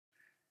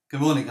Good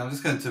morning. I'm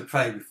just going to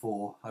pray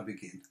before I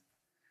begin.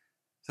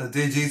 So,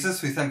 dear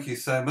Jesus, we thank you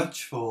so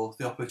much for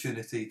the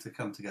opportunity to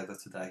come together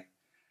today.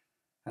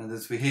 And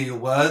as we hear your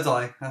word,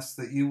 I ask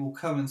that you will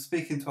come and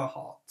speak into our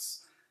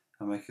hearts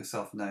and make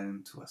yourself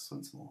known to us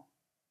once more.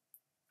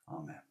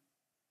 Amen.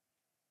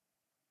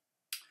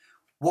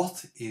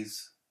 What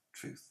is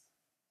truth?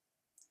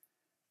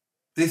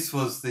 This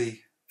was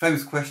the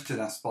famous question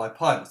asked by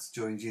Pilate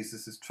during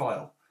Jesus'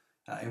 trial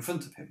in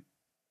front of him.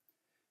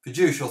 The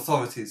Jewish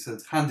authorities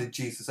had handed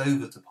Jesus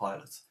over to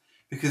Pilate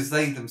because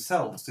they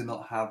themselves did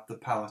not have the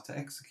power to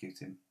execute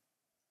him.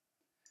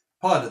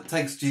 Pilate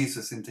takes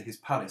Jesus into his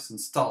palace and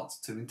starts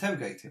to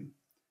interrogate him.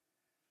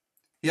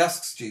 He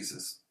asks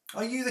Jesus,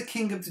 "Are you the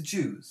king of the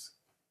Jews?"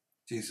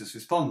 Jesus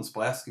responds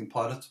by asking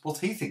Pilate what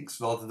he thinks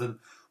rather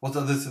than what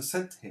others have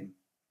said to him.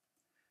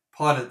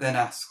 Pilate then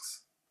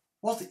asks,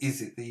 "What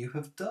is it that you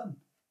have done?"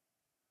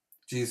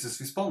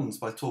 Jesus responds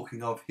by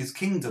talking of his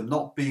kingdom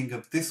not being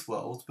of this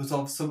world, but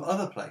of some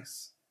other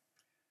place.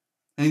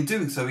 And in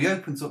doing so, he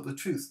opens up the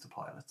truth to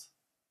Pilate.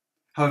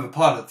 However,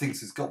 Pilate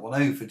thinks he's got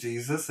one over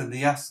Jesus, and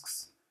he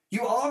asks,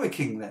 "You are a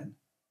king then?"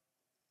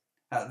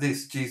 At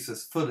this,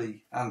 Jesus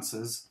fully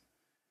answers,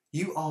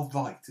 "You are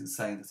right in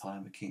saying that I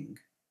am a king.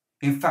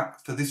 In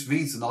fact, for this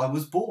reason I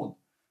was born,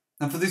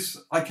 and for this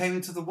I came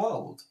into the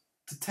world,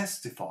 to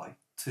testify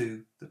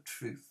to the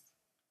truth.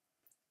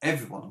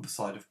 Everyone on the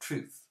side of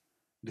truth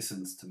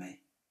listens to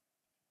me."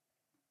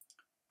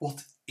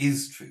 "What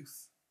is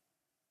truth?"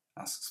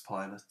 asks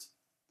Pilate.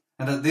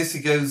 And at this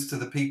he goes to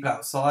the people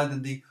outside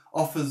and he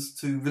offers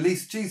to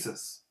release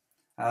Jesus,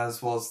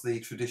 as was the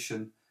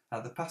tradition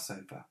at the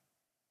Passover.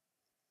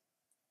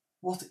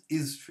 What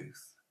is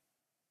truth?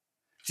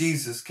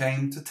 Jesus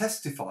came to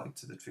testify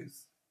to the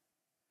truth.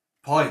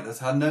 Pilate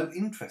had no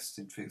interest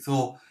in truth,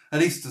 or at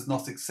least does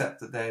not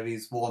accept that there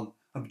is one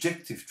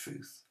objective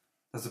truth,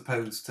 as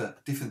opposed to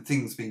different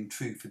things being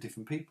true for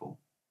different people.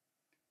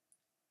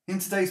 In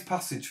today's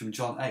passage from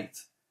John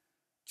 8,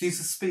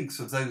 Jesus speaks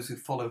of those who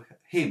follow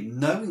him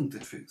knowing the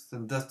truth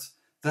and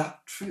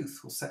that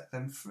truth will set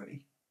them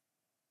free.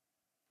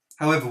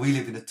 However, we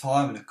live in a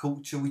time and a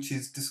culture which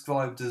is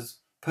described as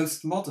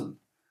postmodern.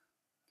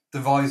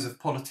 The rise of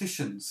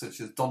politicians such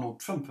as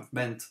Donald Trump have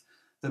meant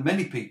that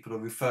many people are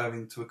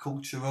referring to a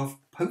culture of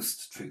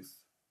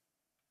post-truth.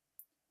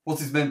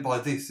 What is meant by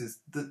this is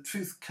that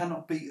truth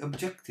cannot be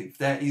objective.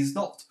 There is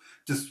not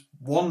just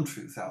one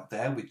truth out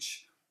there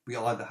which we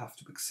either have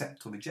to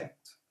accept or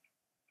reject.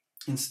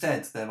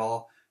 Instead, there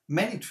are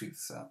many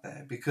truths out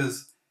there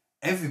because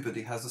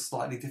everybody has a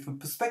slightly different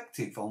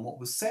perspective on what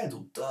was said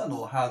or done,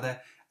 or how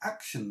their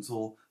actions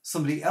or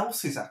somebody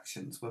else's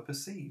actions were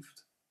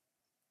perceived.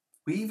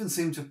 We even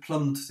seem to have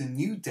plumbed to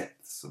new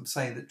depths of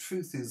saying that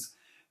truth is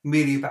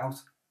merely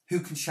about who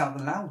can shout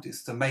the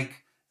loudest to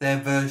make their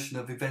version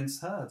of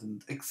events heard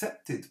and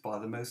accepted by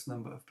the most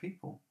number of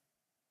people.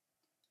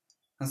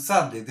 And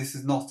sadly, this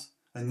is not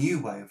a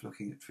new way of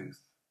looking at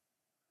truth.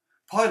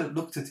 Pilate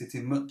looked at it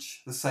in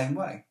much the same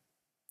way.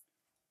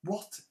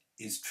 "What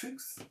is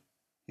truth?"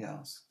 he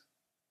asked.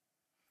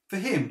 For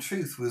him,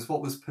 truth was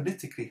what was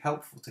politically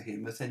helpful to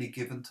him at any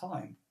given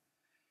time.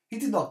 He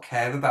did not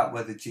care about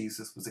whether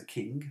Jesus was a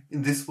king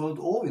in this world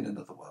or in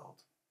another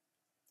world.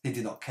 He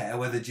did not care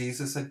whether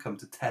Jesus had come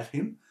to tell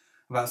him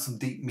about some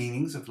deep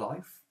meanings of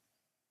life.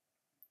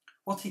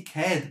 What he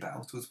cared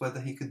about was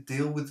whether he could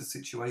deal with the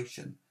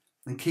situation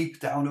and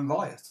keep down a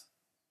riot.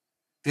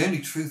 The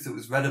only truth that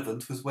was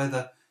relevant was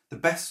whether the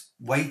best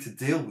way to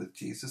deal with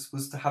Jesus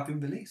was to have him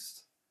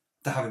released,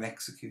 to have him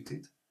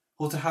executed,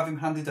 or to have him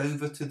handed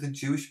over to the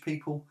Jewish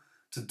people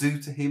to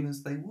do to him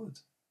as they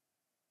would.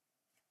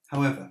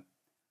 However,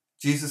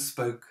 Jesus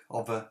spoke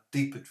of a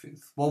deeper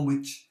truth, one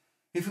which,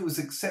 if it was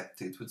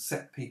accepted, would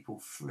set people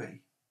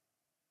free.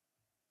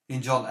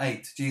 In John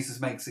 8, Jesus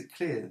makes it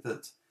clear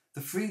that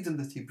the freedom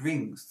that he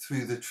brings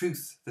through the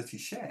truth that he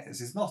shares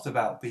is not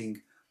about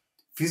being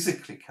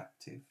physically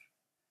captive,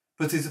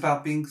 but is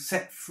about being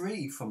set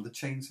free from the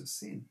chains of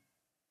sin.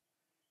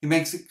 He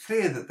makes it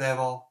clear that there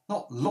are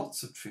not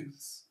lots of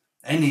truths,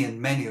 any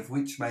and many of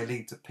which may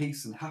lead to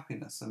peace and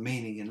happiness and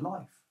meaning in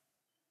life.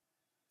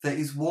 There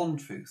is one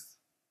truth,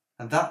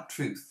 and that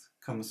truth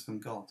comes from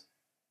God.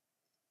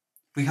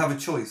 We have a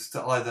choice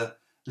to either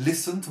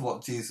listen to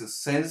what Jesus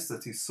says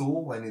that he saw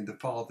when in the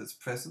Father's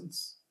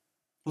presence,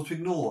 or to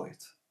ignore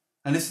it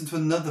and listen to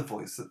another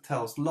voice that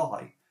tells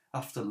lie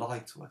after lie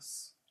to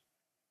us.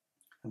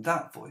 And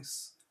that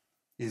voice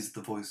is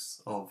the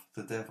voice of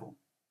the devil.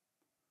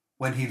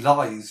 When he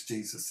lies,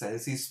 Jesus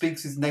says, he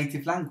speaks his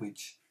native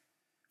language,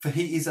 for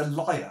he is a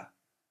liar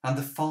and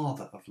the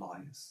father of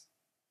lies.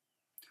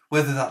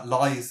 Whether that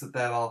lie is that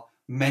there are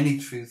many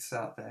truths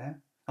out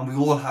there, and we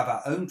all have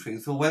our own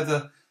truth, or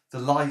whether the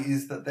lie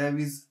is that there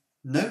is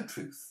no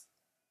truth,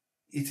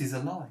 it is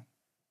a lie.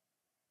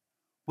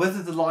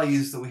 Whether the lie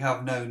is that we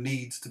have no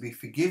need to be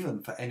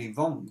forgiven for any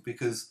wrong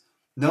because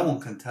no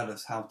one can tell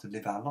us how to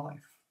live our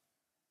life,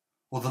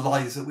 or the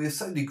lie is that we are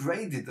so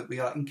degraded that we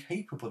are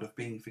incapable of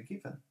being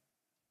forgiven,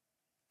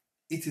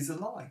 it is a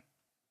lie.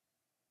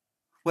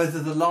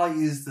 Whether the lie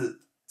is that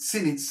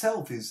sin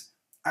itself is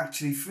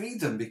actually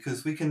freedom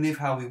because we can live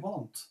how we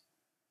want,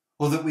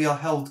 or that we are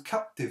held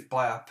captive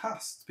by our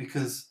past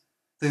because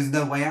there's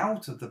no way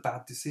out of the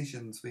bad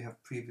decisions we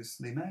have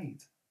previously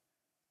made.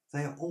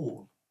 They are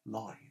all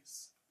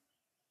lies.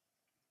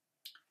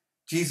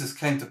 Jesus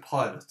came to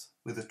Pilate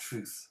with a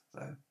truth,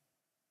 though.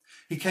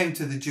 He came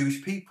to the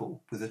Jewish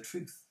people with a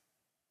truth.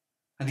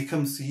 And he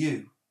comes to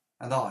you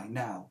and I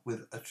now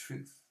with a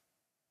truth.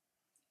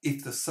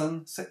 If the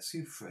Son sets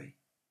you free,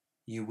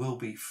 you will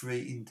be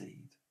free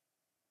indeed.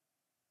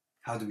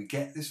 How do we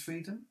get this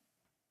freedom?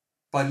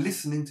 By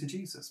listening to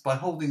Jesus, by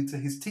holding to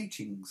his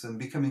teachings and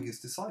becoming his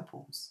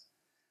disciples.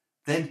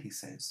 Then, he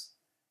says,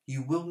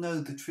 you will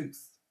know the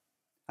truth,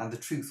 and the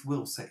truth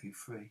will set you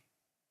free.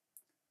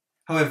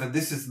 However,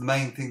 this is the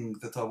main thing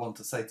that I want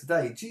to say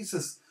today.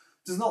 Jesus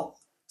does not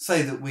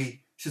say that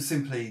we should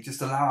simply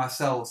just allow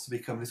ourselves to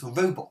become little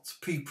robots,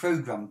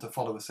 pre-programmed to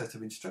follow a set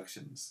of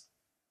instructions.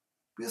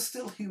 We are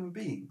still human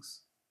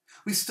beings.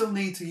 We still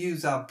need to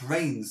use our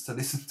brains to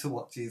listen to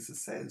what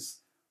Jesus says,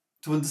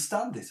 to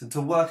understand it and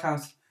to work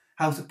out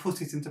how to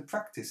put it into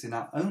practice in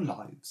our own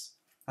lives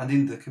and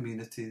in the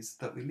communities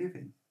that we live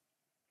in.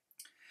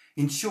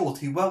 In short,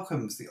 he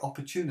welcomes the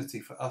opportunity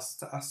for us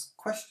to ask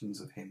questions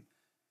of him,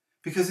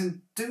 because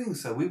in doing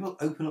so we will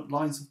open up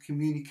lines of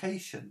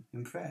communication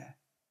in prayer.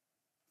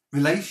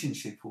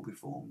 Relationship will be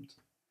formed.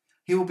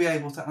 He will be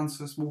able to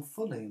answer us more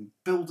fully and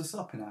build us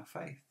up in our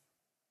faith.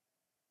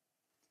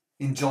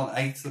 In John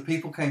 8, the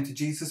people came to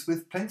Jesus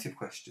with plenty of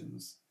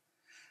questions.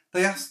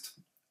 They asked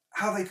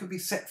how they could be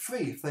set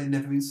free if they'd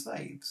never been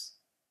slaves.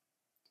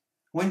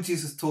 When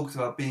Jesus talked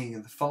about being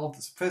in the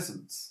Father's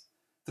presence,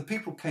 the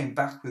people came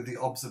back with the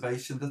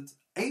observation that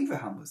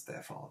Abraham was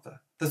their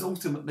father, that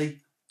ultimately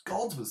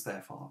God was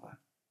their father.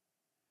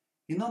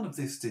 In none of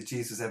this did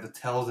Jesus ever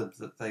tell them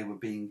that they were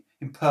being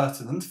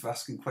impertinent for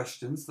asking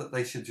questions, that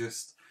they should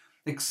just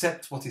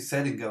accept what he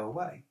said and go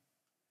away.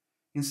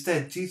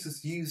 Instead,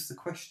 Jesus used the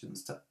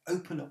questions to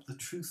open up the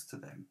truth to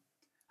them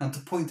and to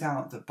point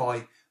out that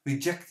by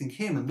rejecting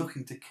him and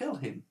looking to kill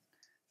him,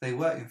 they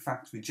were in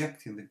fact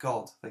rejecting the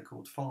God they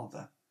called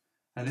Father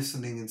and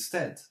listening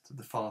instead to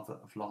the father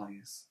of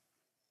lies.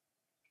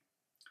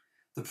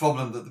 The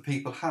problem that the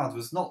people had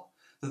was not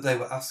that they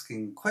were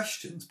asking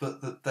questions,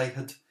 but that they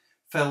had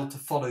failed to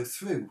follow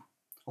through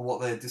on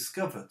what they had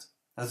discovered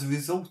as a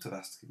result of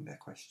asking their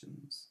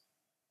questions.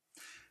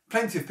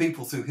 Plenty of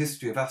people through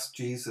history have asked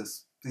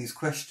Jesus these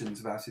questions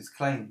about his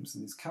claims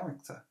and his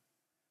character.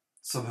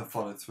 Some have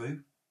followed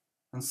through,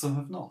 and some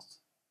have not.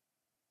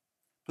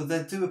 But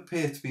there do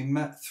appear to be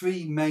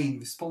three main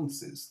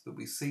responses that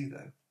we see,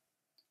 though.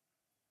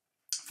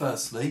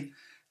 Firstly,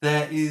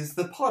 there is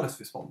the Pilate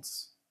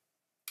response.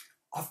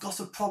 I've got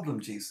a problem,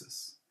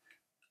 Jesus.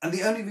 And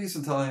the only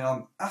reason that I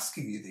am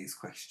asking you these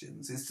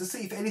questions is to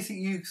see if anything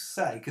you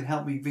say can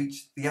help me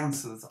reach the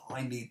answers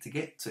I need to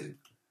get to.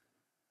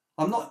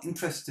 I'm not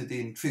interested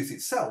in truth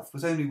itself,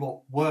 but only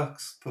what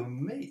works for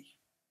me.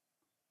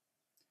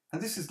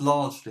 And this is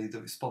largely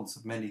the response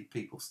of many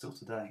people still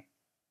today.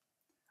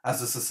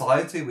 As a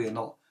society, we are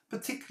not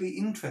particularly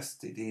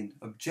interested in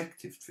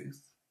objective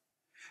truth.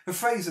 A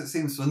phrase that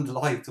seems to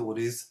underlie it all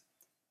is,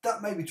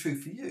 that may be true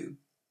for you,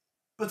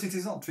 but it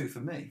is not true for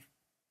me.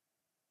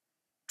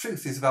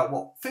 Truth is about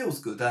what feels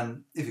good,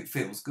 and if it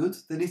feels good,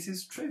 then it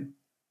is true.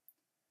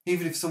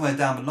 Even if somewhere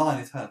down the line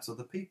it hurts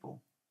other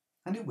people.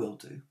 And it will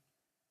do,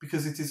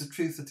 because it is a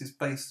truth that is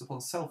based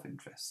upon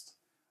self-interest,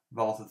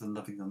 rather than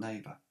loving your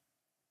neighbour.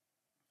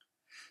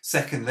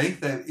 Secondly,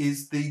 there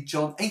is the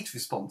John 8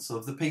 response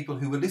of the people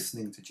who were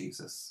listening to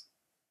Jesus.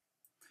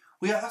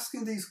 We are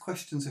asking these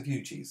questions of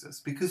you, Jesus,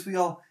 because we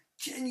are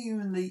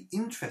genuinely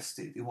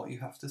interested in what you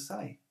have to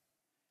say.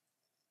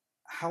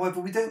 However,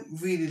 we don't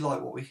really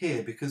like what we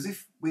hear, because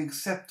if we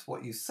accept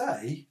what you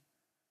say,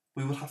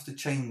 we will have to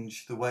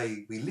change the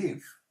way we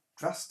live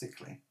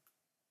drastically.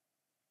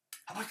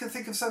 And I can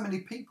think of so many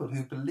people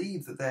who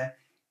believe that there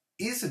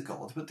is a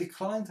God, but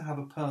decline to have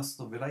a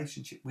personal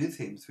relationship with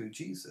him through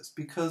Jesus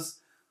because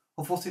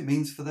of what it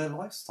means for their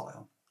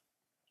lifestyle.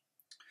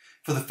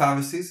 For the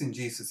Pharisees in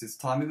Jesus'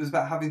 time, it was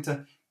about having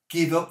to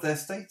give up their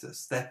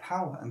status, their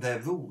power, and their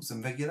rules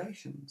and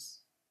regulations.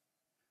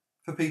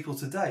 For people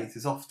today, it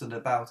is often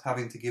about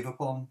having to give up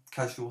on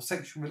casual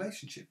sexual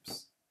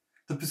relationships,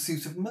 the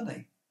pursuit of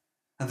money,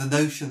 and the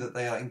notion that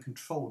they are in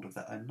control of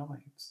their own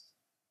lives.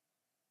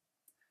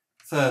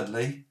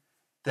 Thirdly,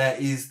 there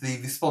is the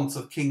response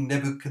of King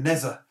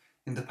Nebuchadnezzar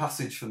in the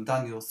passage from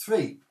Daniel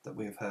 3 that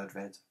we have heard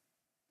read.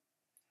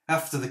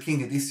 After the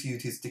king had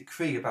issued his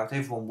decree about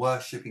everyone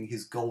worshipping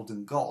his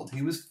golden god,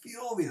 he was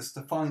furious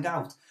to find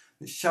out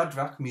that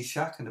Shadrach,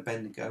 Meshach and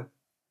Abednego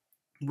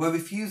were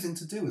refusing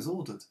to do as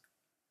ordered.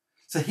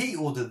 So he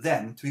ordered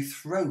them to be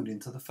thrown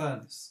into the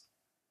furnace.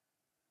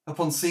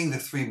 Upon seeing the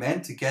three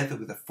men together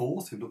with a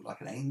fourth who looked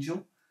like an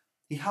angel,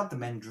 he had the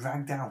men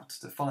dragged out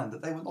to find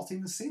that they were not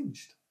even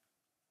singed.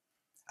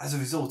 As a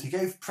result, he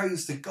gave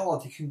praise to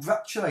God. He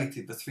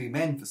congratulated the three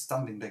men for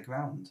standing their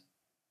ground.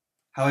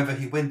 However,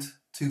 he went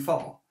too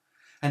far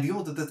And he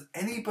ordered that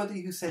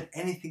anybody who said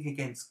anything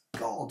against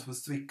God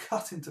was to be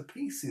cut into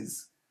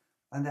pieces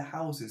and their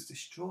houses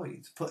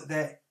destroyed. For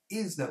there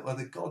is no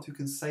other God who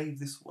can save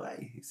this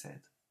way, he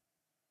said.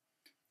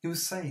 He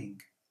was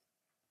saying,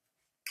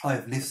 I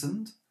have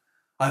listened,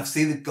 I have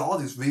seen that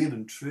God is real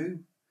and true,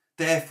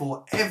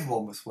 therefore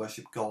everyone must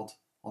worship God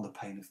on the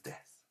pain of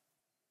death.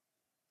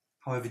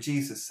 However,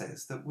 Jesus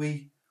says that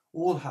we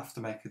all have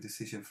to make a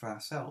decision for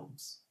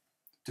ourselves.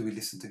 Do we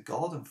listen to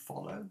God and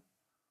follow?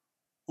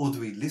 Or do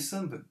we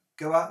listen but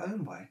go our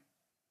own way?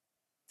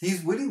 He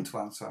is willing to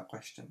answer our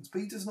questions,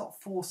 but he does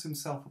not force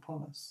himself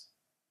upon us.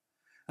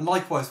 And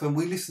likewise, when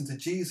we listen to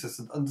Jesus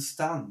and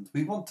understand,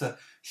 we want to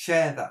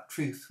share that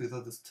truth with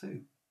others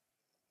too.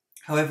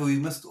 However, we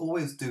must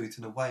always do it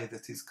in a way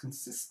that is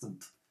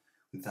consistent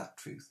with that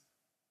truth.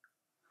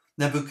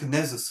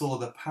 Nebuchadnezzar saw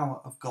the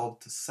power of God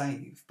to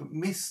save, but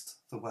missed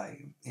the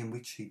way in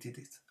which he did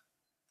it.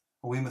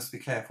 And we must be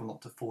careful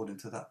not to fall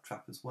into that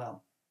trap as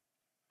well.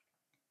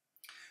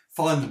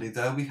 Finally,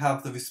 though, we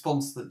have the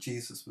response that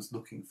Jesus was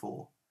looking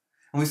for.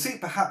 And we see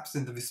it perhaps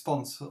in the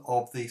response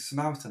of the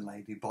Samaritan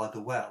lady by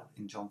the well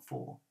in John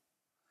 4.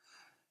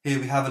 Here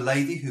we have a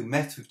lady who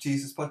met with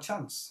Jesus by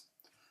chance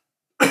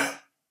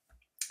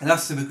and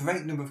asked him a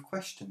great number of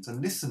questions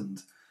and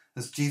listened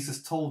as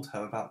Jesus told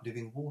her about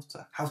living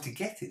water, how to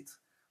get it,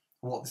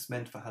 and what this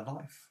meant for her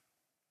life.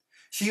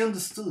 She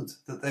understood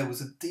that there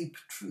was a deep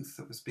truth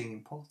that was being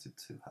imparted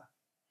to her.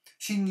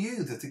 She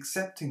knew that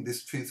accepting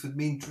this truth would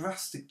mean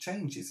drastic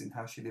changes in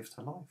how she lived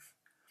her life,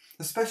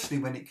 especially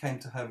when it came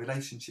to her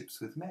relationships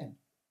with men.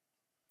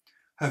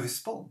 Her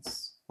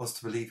response was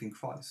to believe in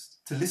Christ,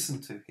 to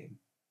listen to him,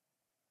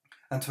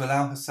 and to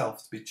allow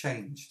herself to be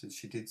changed as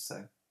she did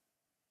so.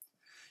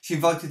 She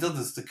invited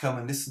others to come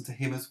and listen to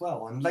him as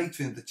well, and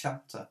later in the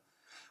chapter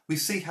we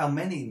see how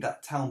many in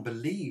that town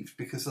believed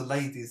because of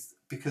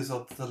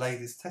the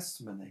lady's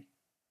testimony.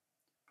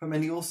 But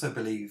many also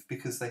believed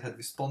because they had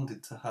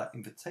responded to her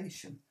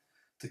invitation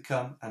to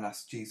come and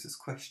ask Jesus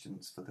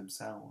questions for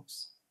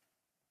themselves.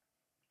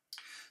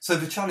 So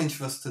the challenge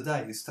for us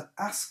today is to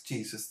ask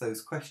Jesus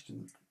those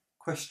questions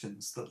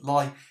that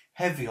lie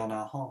heavy on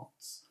our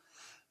hearts,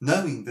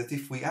 knowing that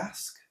if we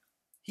ask,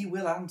 he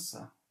will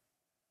answer.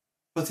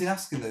 But in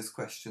asking those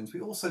questions,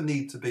 we also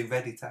need to be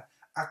ready to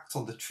act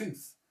on the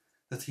truth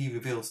that he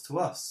reveals to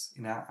us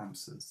in our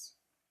answers.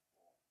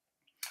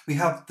 We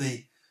have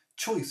the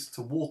choice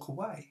to walk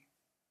away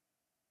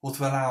or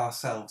to allow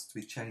ourselves to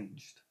be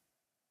changed.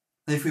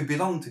 And if we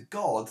belong to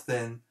God,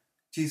 then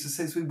Jesus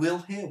says we will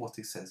hear what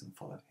he says and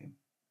follow him.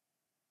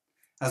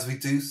 As we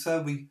do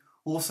so, we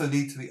also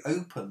need to be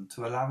open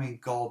to allowing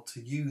God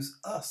to use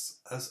us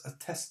as a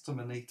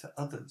testimony to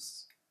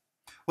others,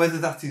 whether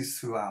that is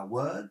through our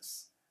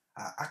words,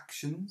 our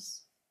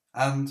actions,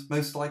 and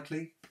most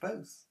likely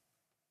both.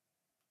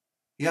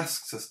 He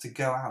asks us to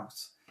go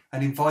out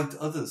and invite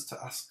others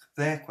to ask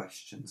their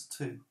questions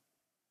too,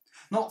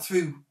 not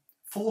through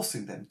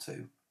forcing them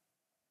to,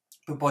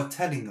 but by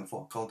telling of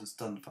what God has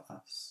done for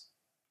us.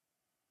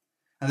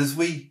 And as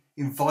we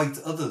invite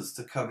others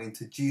to come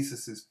into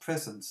Jesus'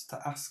 presence to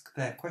ask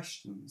their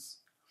questions,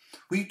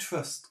 we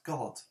trust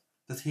God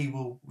that he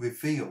will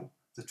reveal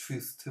the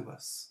truth to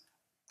us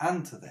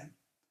and to them,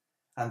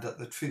 and that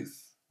the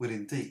truth will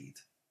indeed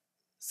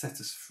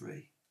set us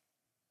free.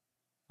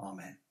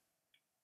 Amen.